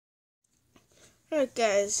Alright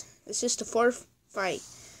guys, it's just the fourth fight.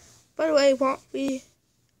 By the way,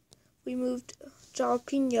 we moved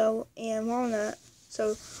jalapeno and walnut,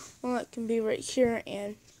 so walnut can be right here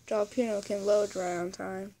and jalapeno can load right on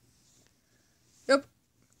time. Yep.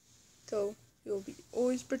 So you'll be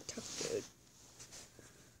always protected.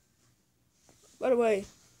 By the way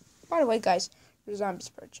guys, there's zombies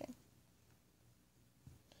approaching.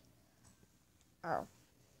 Ow.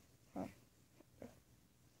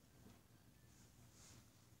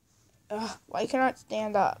 Why cannot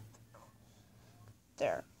stand up?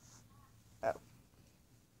 There. Oh.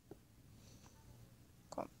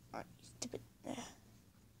 Come on, stupid. I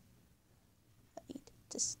need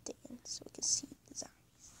to stand so we can see the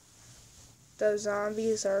zombies. The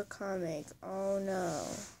zombies are coming. Oh no.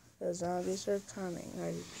 The zombies are coming. I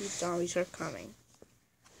repeat, zombies are coming.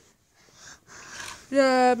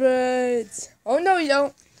 Rabbits! Oh no, you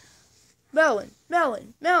don't. Melon.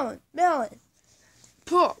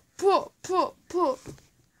 Pull.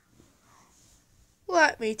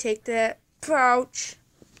 Let me take that pouch.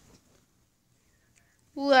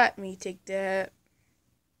 Let me take that.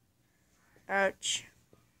 Ouch.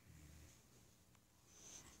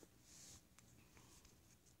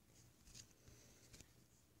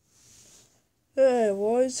 Hey,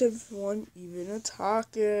 why is everyone even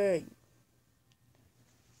attacking?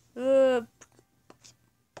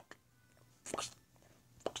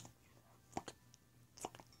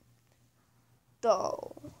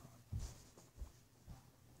 Dull.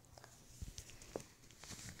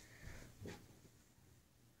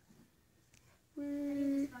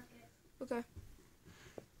 Okay.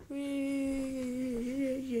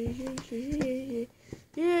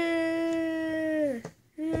 Yeah.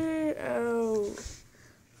 Oh.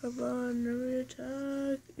 Come on, never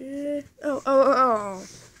attack. Yeah. Oh.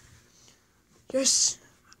 Yes.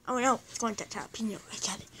 Oh no, it's going to jalapeno. I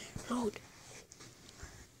got it. Load.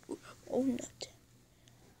 Oh, nut.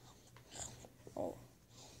 Oh.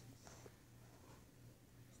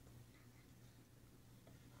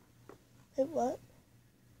 Hey, what?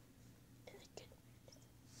 Did I get it?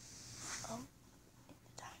 Oh, in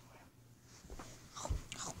the dining room.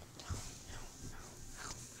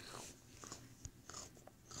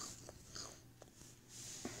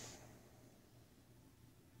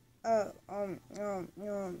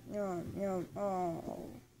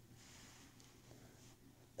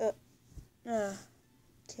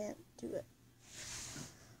 Can't do it.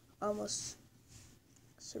 Almost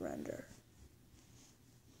surrender.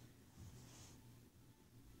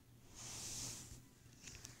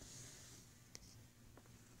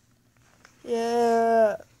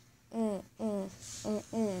 Yeah.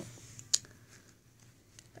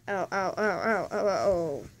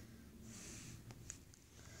 Ow.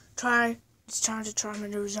 It's time to try my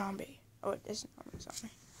new zombie. Oh, it isn't a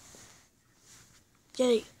zombie.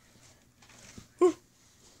 Yay.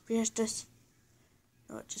 Finish this.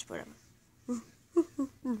 No, just whatever.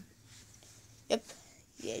 Yep.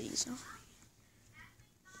 Yeti zombie.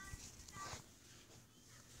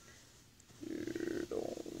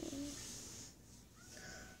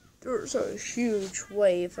 There's a huge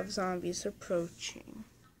wave of zombies approaching.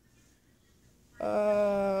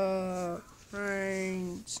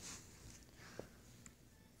 Friends.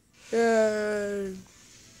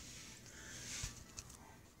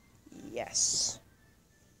 Yes.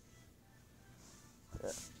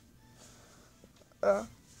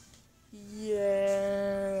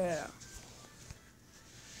 Yeah.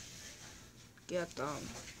 Get them.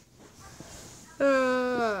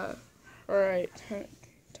 Alright. Time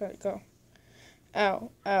to go.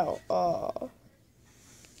 Ow.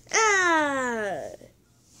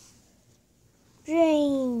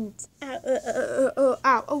 Brains. Ow.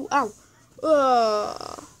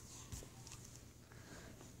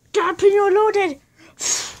 Jalapeno loaded.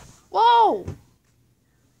 Whoa.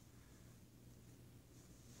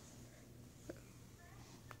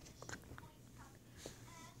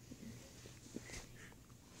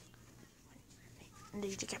 I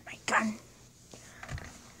need to get my gun.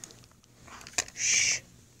 Shh.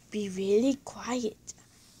 Be really quiet.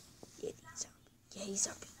 Yeti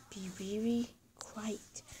zombie. Be really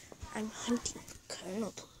quiet. I'm hunting for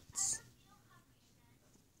kernel bullets.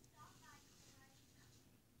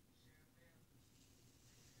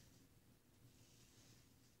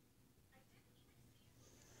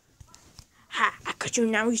 Ha! I got you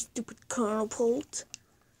now, you stupid kernel bullets.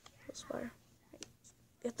 That's fire.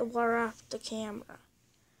 Get the water off the camera.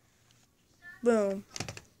 Boom.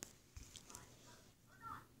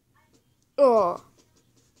 Oh.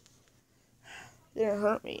 It didn't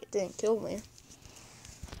hurt me. It didn't kill me.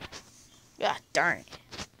 Yeah, darn it.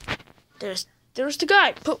 There's the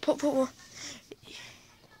guy.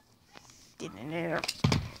 get in there.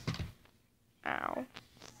 Ow.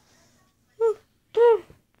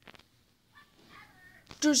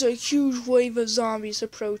 There's a huge wave of zombies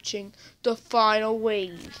approaching. The final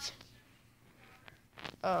wave.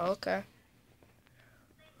 Oh, okay.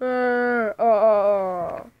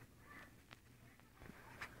 Oh.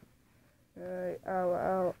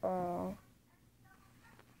 Ow.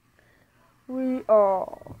 We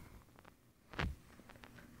are.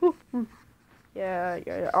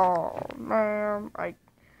 Yeah. Oh, man. I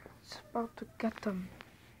was about to get them.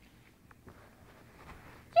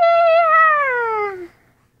 Yeah!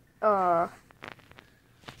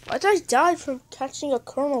 But I died from catching a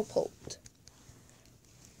kernel pult.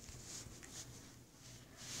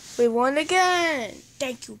 We won again!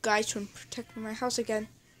 Thank you guys for protecting my house again.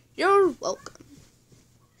 You're welcome.